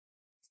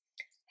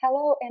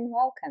Hello and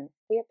welcome.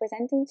 We are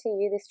presenting to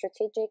you the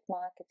strategic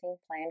marketing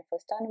plan for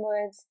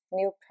Stonewood's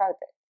new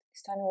product,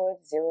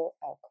 Stonewood Zero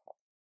Alcohol.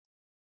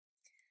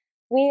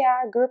 We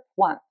are Group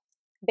 1.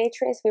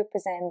 Beatrice will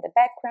present the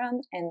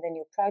background and the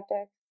new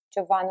product.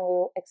 Giovanna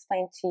will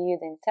explain to you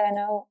the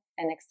internal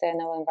and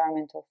external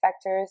environmental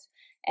factors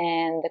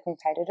and the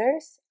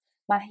competitors.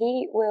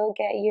 Mahi will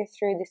get you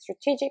through the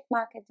strategic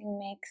marketing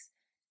mix.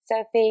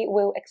 Sophie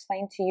will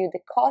explain to you the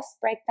cost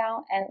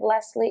breakdown, and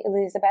lastly,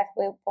 Elizabeth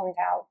will point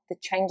out the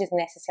changes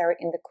necessary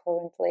in the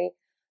currently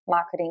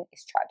marketing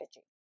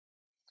strategy.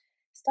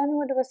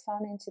 Stonewood was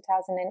founded in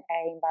 2008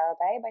 in Byron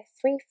Bay by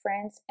three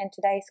friends and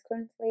today is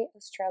currently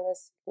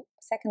Australia's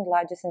second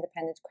largest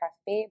independent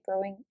craft beer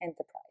brewing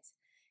enterprise.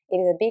 It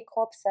is a B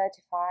Corp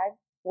certified,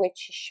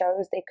 which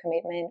shows their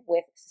commitment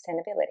with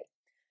sustainability.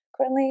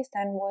 Currently,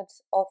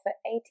 Stonewoods offer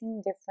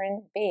 18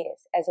 different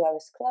beers as well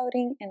as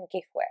clothing and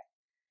giftware.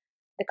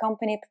 The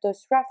company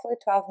produced roughly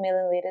 12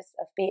 million litres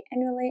of beer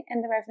annually,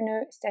 and the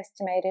revenue is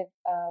estimated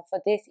for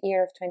this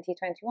year of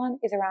 2021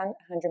 is around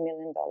 $100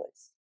 million.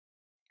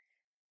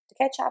 To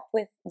catch up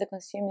with the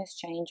consumer's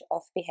change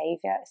of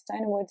behavior,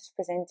 Stonewood is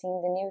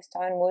presenting the new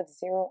Stonewood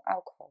Zero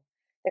Alcohol.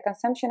 The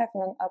consumption of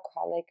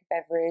non-alcoholic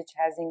beverage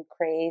has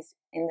increased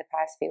in the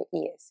past few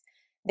years.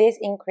 This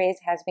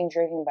increase has been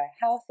driven by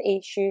health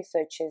issues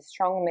such as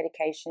strong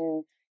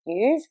medication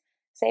use,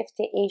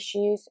 safety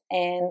issues,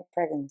 and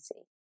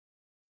pregnancy.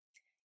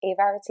 A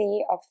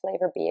variety of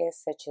flavor beers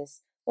such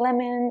as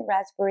lemon,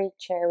 raspberry,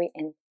 cherry,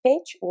 and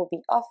peach will be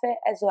offered,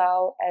 as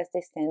well as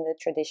the standard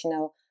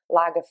traditional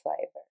lager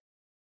flavor.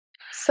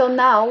 So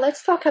now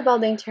let's talk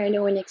about the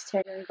internal and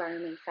external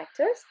environment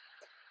factors.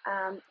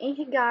 In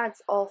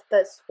regards of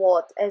the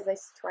SWOT as a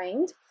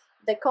strength,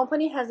 the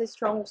company has a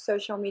strong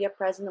social media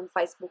presence on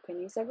Facebook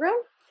and Instagram,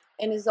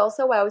 and is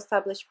also a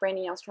well-established brand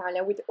in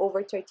Australia with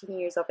over 13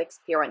 years of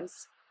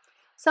experience.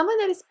 Something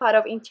that is part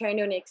of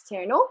internal and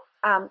external,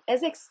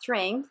 as a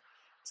strength,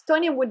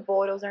 stone and wood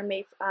bottles are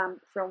made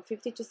from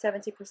 50 to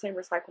 70%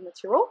 recycled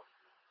material,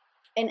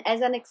 and as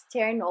an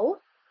external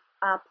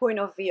point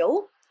of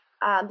view,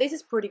 this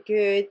is pretty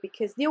good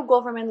because new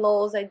government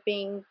laws are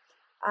being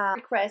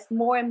request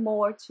more and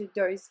more to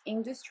those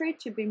industry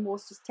to be more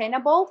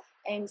sustainable,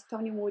 and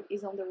Stony Wood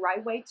is on the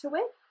right way to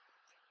it.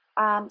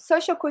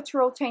 Social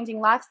cultural changing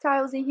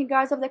lifestyles in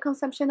regards of the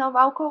consumption of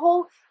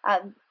alcohol.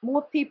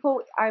 More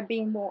people are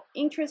being more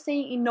interested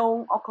in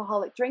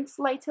non-alcoholic drinks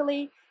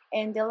lately,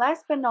 and the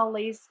last but not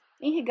least,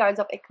 in regards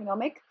of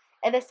economic,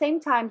 at the same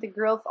time the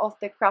growth of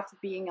the craft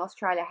beer in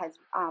Australia has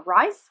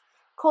rise.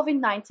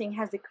 COVID-19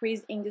 has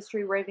decreased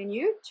industry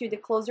revenue to the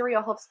closure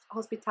of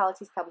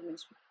hospitality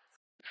establishments.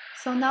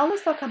 So now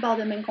let's talk about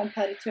the main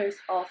competitors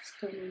of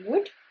Stony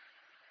Wood.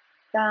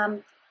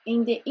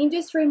 In the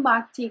industry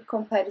market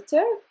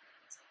competitor,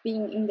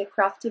 being in the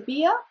craft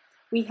beer,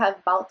 we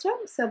have Balter.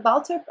 So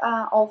Balter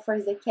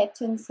offers a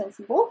Captain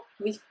Sensible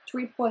with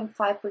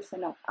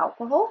 3.5% of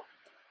alcohol.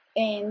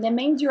 And the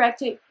main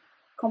direct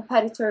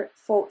competitor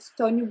for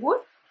Stony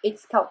Wood,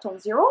 it's Carlton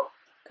Zero.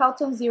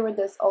 Carlton Zero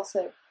does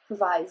also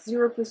provide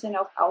 0%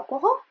 of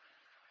alcohol,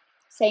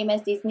 same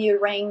as this new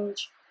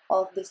range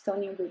of the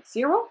Stony Wood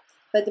Zero.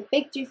 But the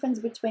big difference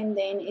between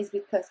them is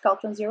because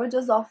Carlton Zero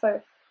does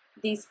offer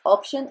this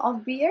option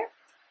of beer,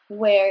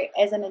 where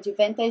as an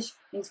advantage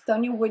in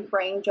Stony Wood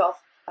range of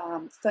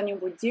Stony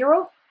Wood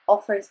Zero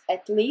offers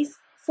at least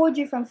 4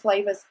 different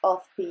flavors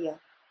of beer.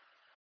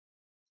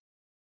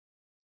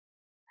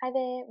 Hi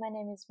there, my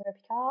name is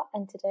Marika,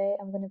 and today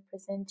I'm going to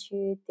present to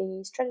you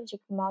the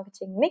strategic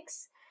marketing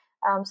mix.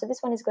 So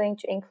this one is going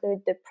to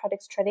include the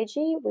product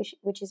strategy,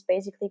 which is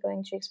basically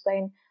going to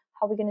explain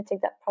how we're going to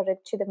take that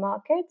product to the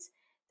market.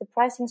 The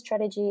pricing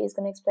strategy is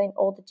going to explain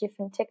all the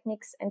different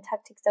techniques and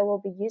tactics that we'll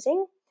be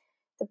using.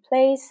 The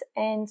place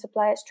and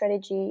supplier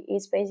strategy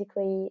is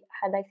basically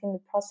highlighting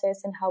the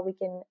process and how we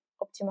can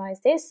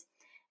optimize this.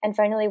 And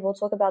finally, we'll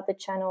talk about the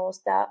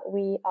channels that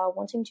we are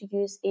wanting to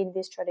use in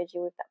this strategy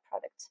with that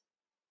product.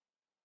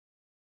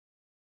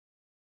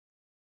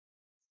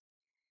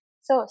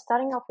 So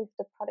starting off with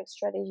the product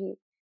strategy.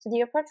 So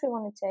the approach we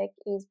want to take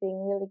is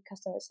being really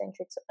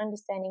customer-centric, so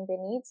understanding their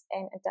needs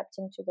and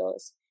adapting to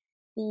those.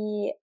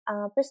 The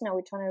person that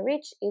we're trying to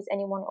reach is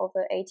anyone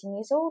over 18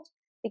 years old.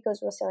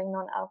 Because we're selling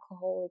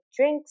non-alcoholic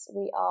drinks,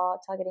 we are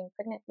targeting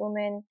pregnant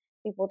women,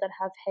 people that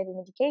have heavy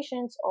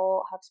medications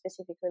or have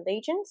specific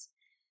religions.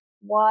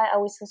 Why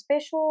are we so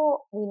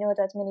special? We know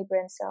that many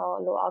brands sell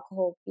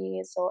low-alcohol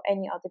beers or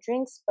any other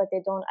drinks, but they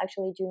don't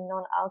actually do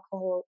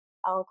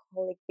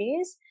non-alcoholic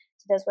beers.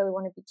 So that's why we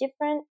want to be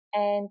different,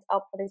 and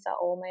our products are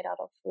all made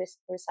out of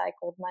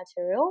recycled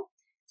material.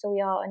 So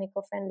we are an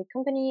eco-friendly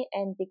company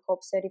and B Corp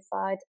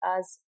certified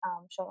as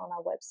shown on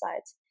our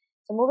website.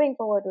 So moving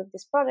forward with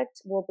this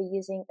product, we'll be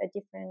using a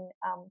different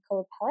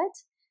color palette.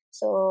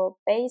 So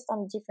based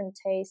on different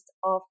taste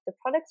of the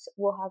products,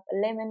 we'll have a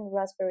lemon,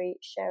 raspberry,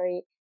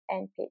 cherry,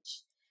 and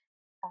peach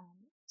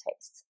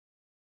taste.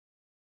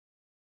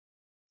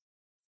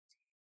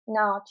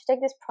 Now, to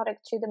take this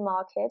product to the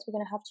market, we're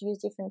going to have to use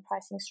different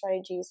pricing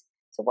strategies.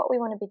 So what we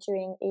want to be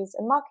doing is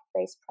a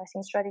market-based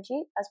pricing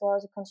strategy as well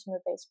as a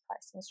consumer-based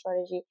pricing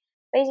strategy.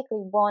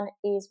 Basically, one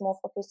is more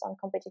focused on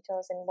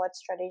competitors and what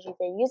strategy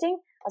they're using,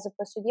 as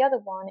opposed to the other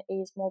one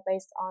is more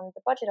based on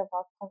the budget of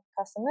our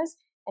customers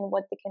and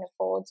what they can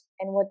afford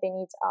and what their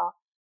needs are.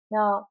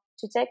 Now,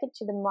 to take it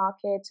to the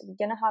market, we're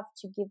going to have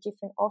to give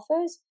different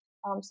offers.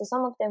 So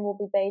some of them will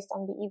be based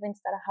on the events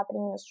that are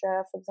happening in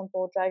Australia, for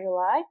example, Dry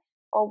July,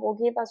 or we'll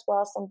give as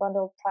well some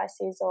bundled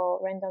prices or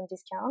random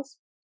discounts.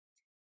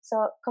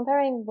 So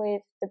comparing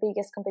with the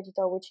biggest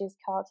competitor, which is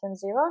Carlton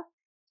Zero,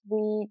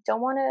 we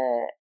don't want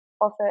to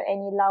offer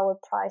any lower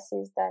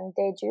prices than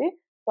they do,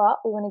 but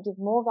we want to give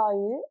more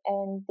value,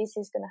 and this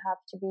is going to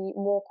have to be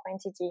more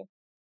quantity.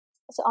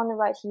 So on the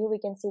right here, we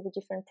can see the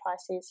different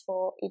prices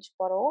for each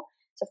bottle.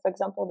 So for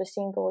example, the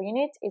single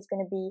unit is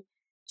going to be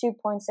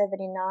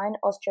 2.79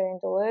 Australian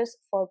dollars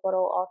for a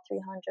bottle of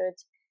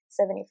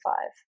 375.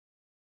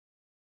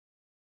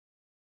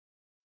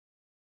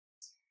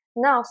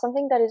 Now,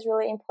 something that is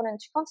really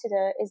important to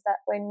consider is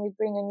that when we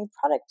bring a new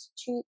product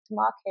to the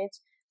market,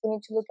 we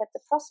need to look at the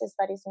process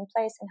that is in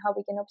place and how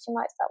we can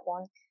optimize that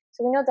one.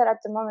 So we know that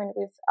at the moment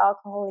with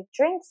alcoholic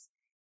drinks,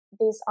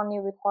 this only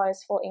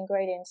requires 4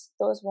 ingredients,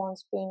 those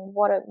ones being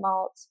water,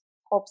 malt,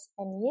 hops,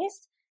 and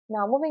yeast.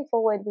 Now, moving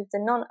forward with the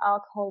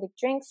non-alcoholic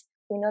drinks,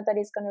 we know that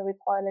it's going to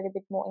require a little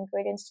bit more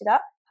ingredients to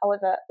that.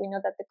 However, we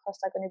know that the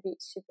costs are going to be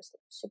super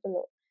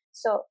low.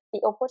 So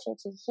the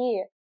opportunity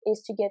here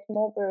is to get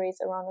more breweries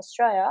around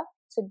Australia.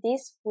 So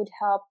this would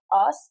help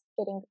us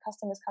getting the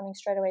customers coming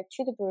straight away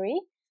to the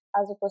brewery,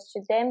 as opposed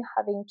to them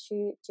having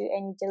to do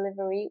any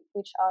delivery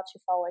which are too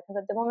far away.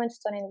 Because at the moment,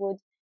 Stone & Wood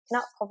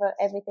cannot cover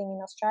everything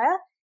in Australia,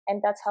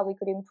 and that's how we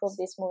could improve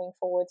this moving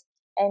forward.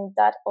 And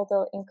that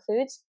although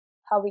includes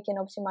how we can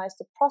optimize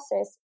the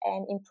process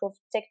and improve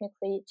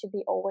technically to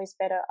be always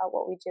better at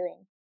what we're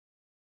doing.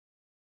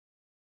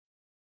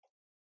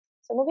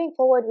 So moving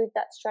forward with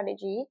that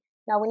strategy,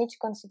 now we need to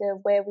consider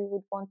where we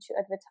would want to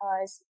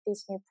advertise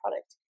this new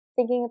product.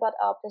 Thinking about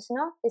our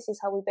persona, this is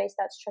how we base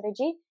that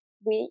strategy.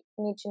 We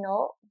need to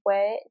know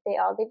where they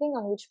are living,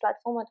 on which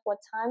platform, at what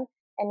time,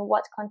 and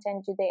what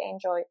content do they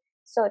enjoy.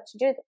 So to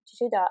do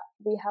that,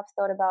 we have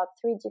thought about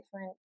 3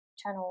 different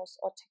channels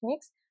or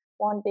techniques,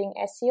 one being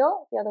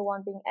SEO, the other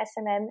one being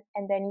SMM,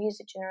 and then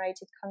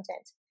user-generated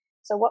content.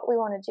 So what we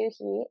want to do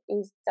here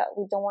is that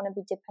we don't want to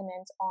be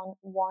dependent on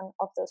one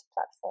of those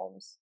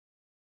platforms.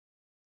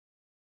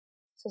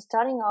 So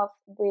starting off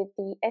with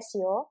the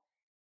SEO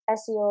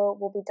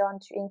will be done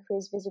to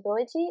increase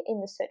visibility in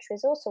the search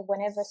results. So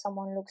whenever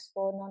someone looks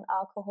for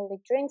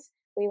non-alcoholic drinks,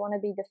 we want to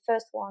be the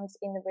first ones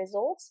in the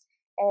results.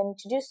 And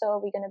to do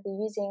so, we're going to be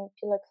using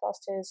pillar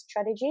clusters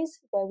strategies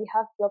where we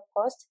have blog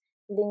posts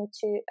linked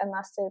to a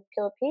master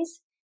pillar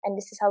piece. And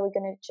this is how we're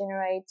going to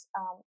generate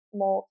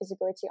more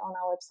visibility on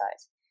our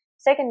website.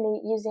 Secondly,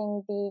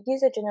 using the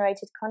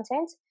user-generated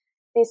content.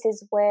 This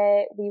is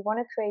where we want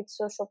to create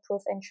social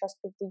proof and trust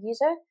with the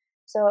user.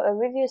 So a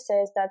review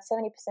says that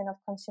 70% of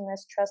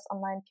consumers trust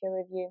online peer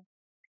review.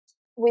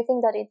 We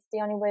think that it's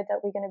the only way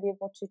that we're going to be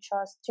able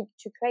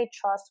to create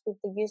trust with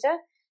the user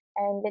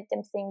and let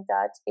them think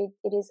that it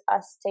is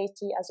as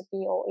tasty as a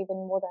beer or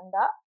even more than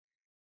that.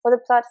 For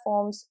the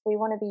platforms, we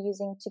want to be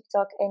using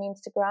TikTok and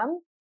Instagram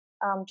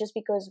just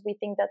because we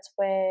think that's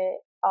where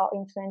our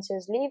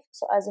influencers live.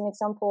 So as an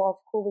example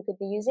of who we could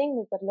be using,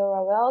 we've got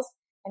Laura Wells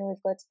and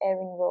we've got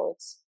Erin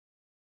Rhodes.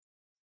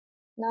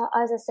 Now,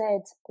 as I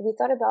said, we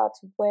thought about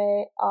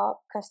where our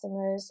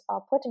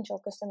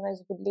potential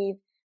customers would live.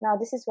 Now,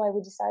 this is why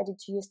we decided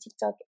to use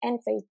TikTok and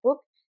Facebook,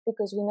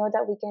 because we know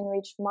that we can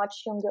reach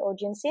much younger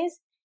audiences,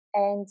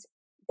 and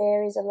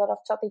there is a lot of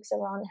topics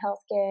around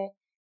healthcare,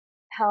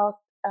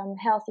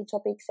 healthy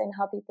topics, and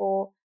how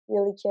people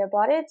really care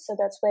about it. So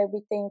that's where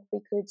we think we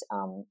could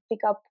pick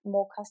up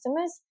more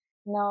customers.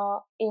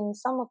 Now, in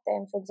some of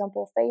them, for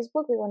example,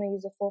 Facebook, we want to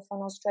use a full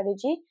funnel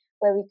strategy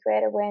where we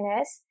create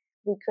awareness,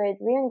 we create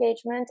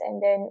re-engagement,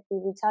 and then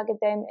we retarget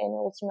them, and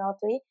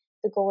ultimately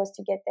the goal is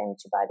to get them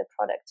to buy the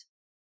product.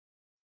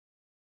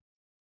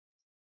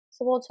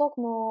 So we'll talk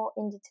more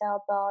in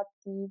detail about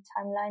the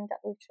timeline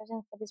that we've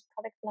chosen for this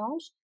product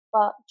launch,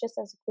 but just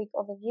as a quick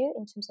overview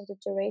in terms of the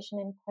duration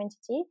and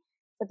quantity,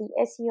 for the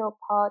SEO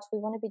part, we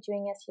want to be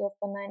doing SEO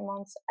for 9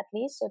 months at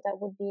least, so that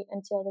would be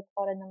until the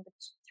quarter number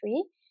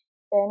 3.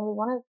 Then we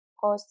want to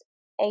post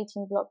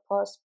 18 blog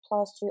posts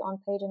plus 2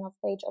 on-page and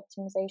off-page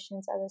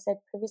optimizations, as I said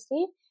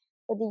previously.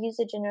 For the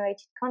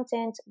user-generated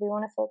content, we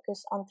want to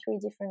focus on 3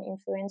 different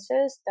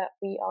influencers that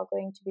we are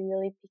going to be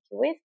really picky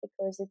with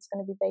because it's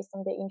going to be based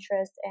on their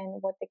interest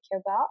and what they care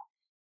about.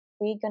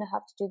 We're going to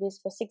have to do this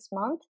for 6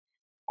 months.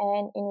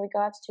 And in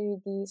regards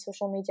to the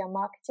social media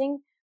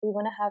marketing, we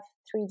want to have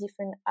 3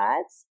 different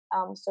ads,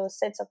 so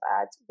sets of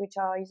ads which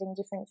are using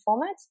different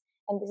formats.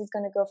 And this is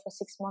going to go for 6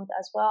 months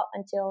as well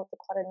until the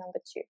quarter number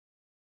 2.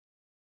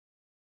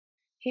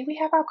 Here we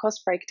have our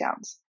cost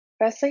breakdowns.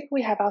 Firstly,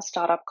 we have our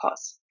startup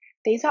costs.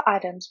 These are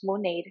items we'll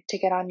need to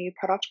get our new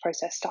product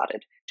process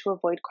started to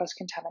avoid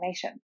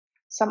cross-contamination.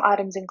 Some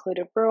items include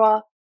a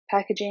brewer,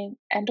 packaging,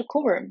 and a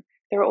cool room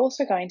There are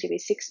also going to be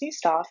 6 new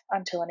staff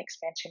until an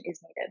expansion is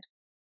needed.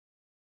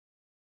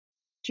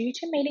 Due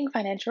to meeting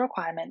financial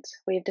requirements,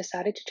 we have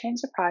decided to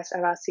change the price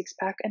of our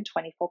 6-pack and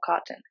 24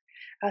 carton.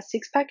 Our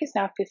 6-pack is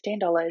now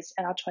 $15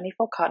 and our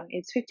 24 carton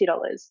is $50.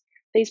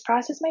 These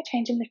prices may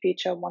change in the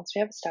future once we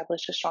have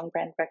established a strong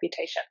brand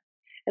reputation.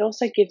 It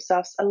also gives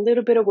us a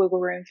little bit of wiggle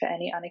room for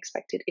any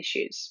unexpected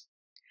issues.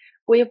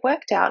 We have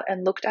worked out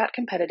and looked at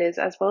competitors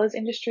as well as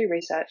industry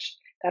research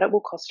that it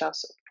will cost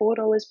us $4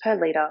 per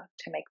litre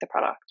to make the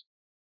product.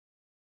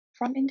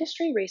 From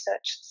industry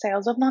research,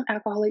 sales of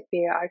non-alcoholic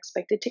beer are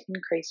expected to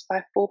increase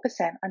by 4%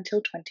 until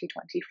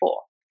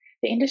 2024.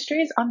 The industry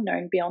is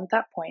unknown beyond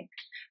that point,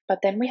 but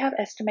then we have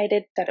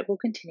estimated that it will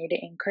continue to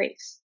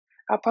increase.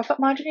 Our profit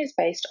margin is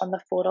based on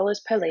the $4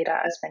 per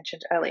litre as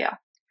mentioned earlier.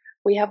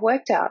 We have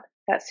worked out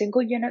that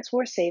single units will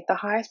receive the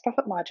highest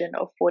profit margin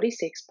of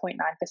 46.9%,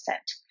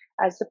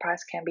 as the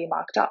price can be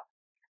marked up.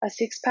 A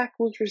 6-pack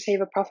will receive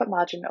a profit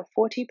margin of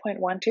 40.12%,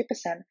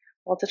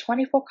 while the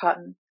 24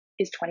 carton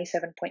is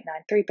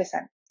 27.93%.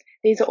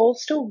 These are all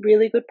still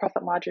really good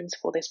profit margins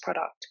for this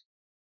product.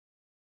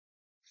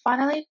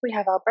 Finally, we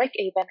have our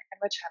break-even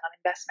and return on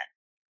investment.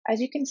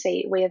 As you can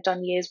see, we have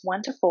done years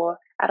 1 to 4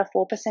 at a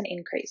 4%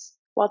 increase,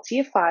 whilst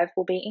year 5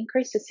 will be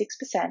increased to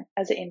 6%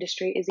 as the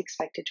industry is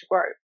expected to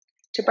grow.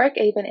 To break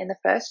even in the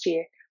first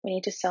year, we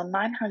need to sell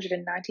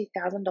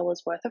 $990,000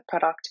 worth of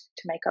product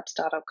to make up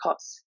startup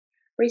costs.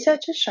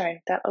 Research has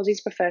shown that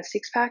Aussies prefer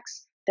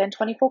 6-packs, then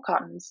 24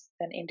 cartons,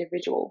 then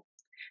individual.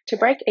 To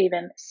break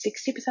even,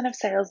 60% of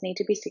sales need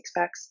to be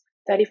 6-packs,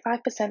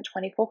 35%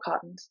 24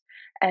 cartons,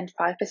 and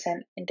 5%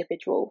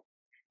 individual.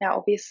 Now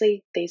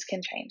obviously, these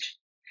can change.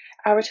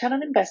 Our return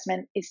on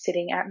investment is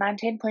sitting at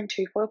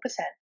 19.24%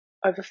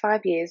 over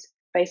 5 years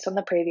based on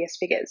the previous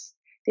figures.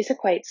 This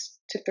equates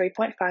to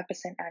 3.5%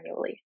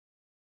 annually.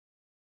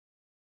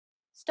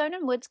 Stone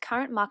 & Wood's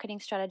current marketing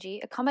strategy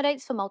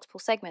accommodates for multiple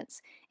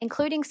segments,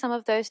 including some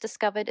of those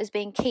discovered as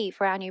being key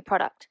for our new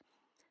product.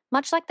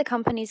 Much like the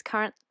company's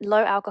current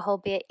low-alcohol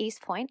beer East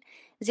Point,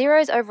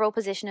 Zero's overall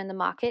position in the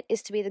market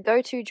is to be the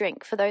go-to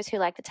drink for those who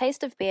like the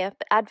taste of beer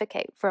but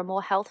advocate for a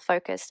more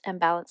health-focused and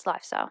balanced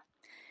lifestyle.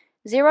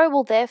 Zero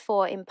will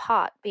therefore, in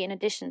part, be an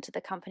addition to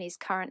the company's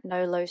current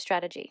no-low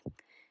strategy.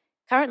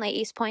 Currently,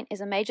 East Point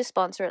is a major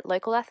sponsor at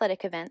local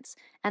athletic events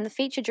and the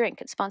feature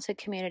drink at sponsored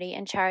community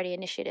and charity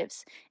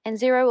initiatives, and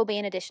Zero will be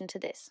in addition to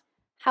this.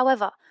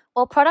 However,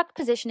 while product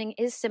positioning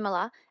is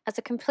similar, as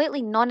a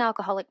completely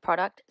non-alcoholic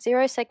product,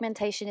 Zero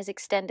segmentation is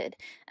extended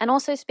and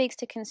also speaks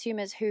to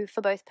consumers who,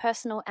 for both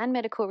personal and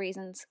medical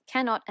reasons,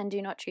 cannot and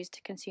do not choose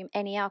to consume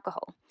any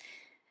alcohol.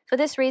 For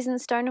this reason,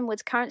 Stone &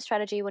 Wood's current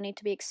strategy will need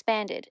to be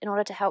expanded in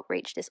order to help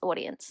reach this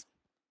audience.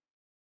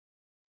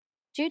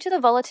 Due to the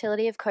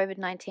volatility of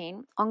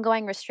COVID-19,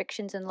 ongoing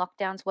restrictions and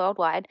lockdowns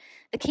worldwide,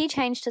 the key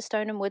change to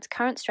Stone & Wood's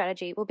current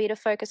strategy will be to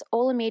focus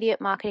all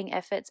immediate marketing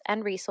efforts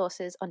and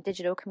resources on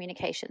digital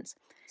communications.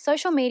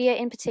 Social media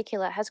in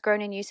particular has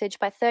grown in usage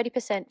by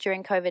 30%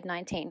 during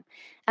COVID-19,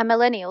 and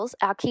millennials,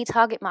 our key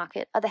target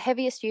market, are the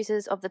heaviest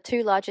users of the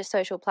 2 largest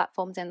social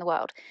platforms in the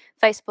world,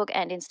 Facebook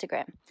and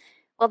Instagram.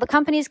 While the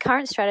company's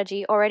current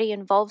strategy already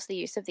involves the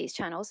use of these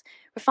channels,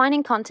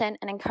 refining content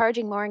and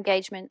encouraging more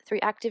engagement through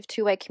active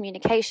 2-way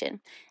communication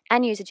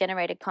and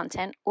user-generated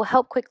content will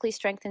help quickly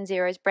strengthen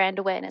Zero's brand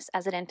awareness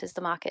as it enters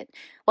the market,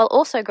 while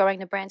also growing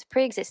the brand's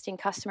pre-existing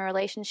customer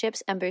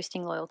relationships and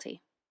boosting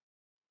loyalty.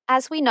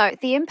 As we know,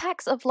 the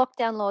impacts of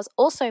lockdown laws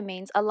also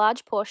means a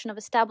large portion of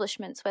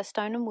establishments where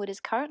Stone & Wood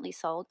is currently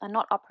sold are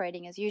not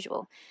operating as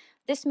usual.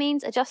 This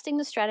means adjusting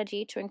the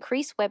strategy to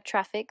increase web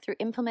traffic through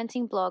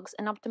implementing blogs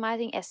and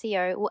optimizing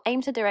SEO will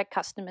aim to direct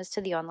customers to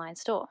the online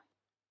store.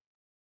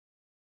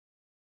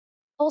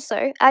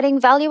 Also, adding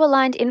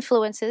value-aligned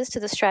influencers to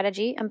the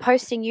strategy and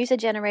posting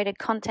user-generated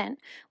content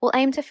will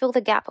aim to fill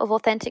the gap of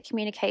authentic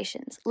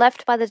communications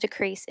left by the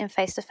decrease in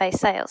face-to-face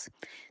sales.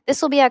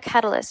 This will be our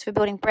catalyst for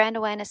building brand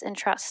awareness and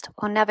trust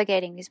while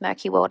navigating these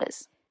murky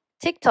waters.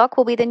 TikTok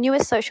will be the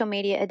newest social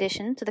media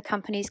addition to the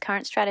company's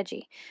current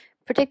strategy,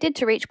 predicted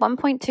to reach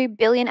 1.2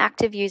 billion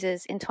active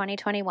users in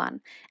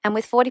 2021, and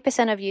with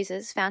 40% of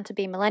users found to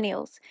be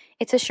millennials,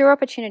 it's a sure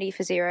opportunity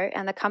for Zero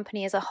and the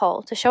company as a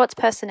whole to show its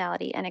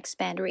personality and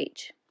expand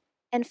reach.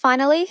 And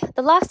finally,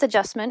 the last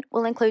adjustment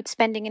will include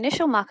spending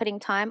initial marketing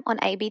time on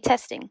A/B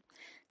testing.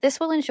 This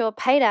will ensure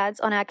paid ads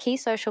on our key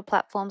social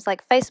platforms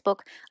like Facebook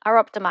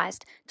are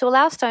optimized to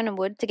allow Stone &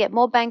 Wood to get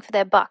more bang for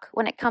their buck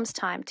when it comes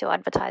time to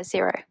advertise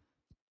Zero.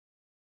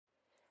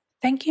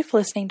 Thank you for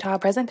listening to our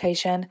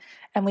presentation,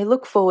 and we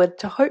look forward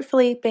to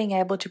hopefully being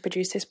able to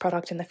produce this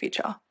product in the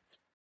future.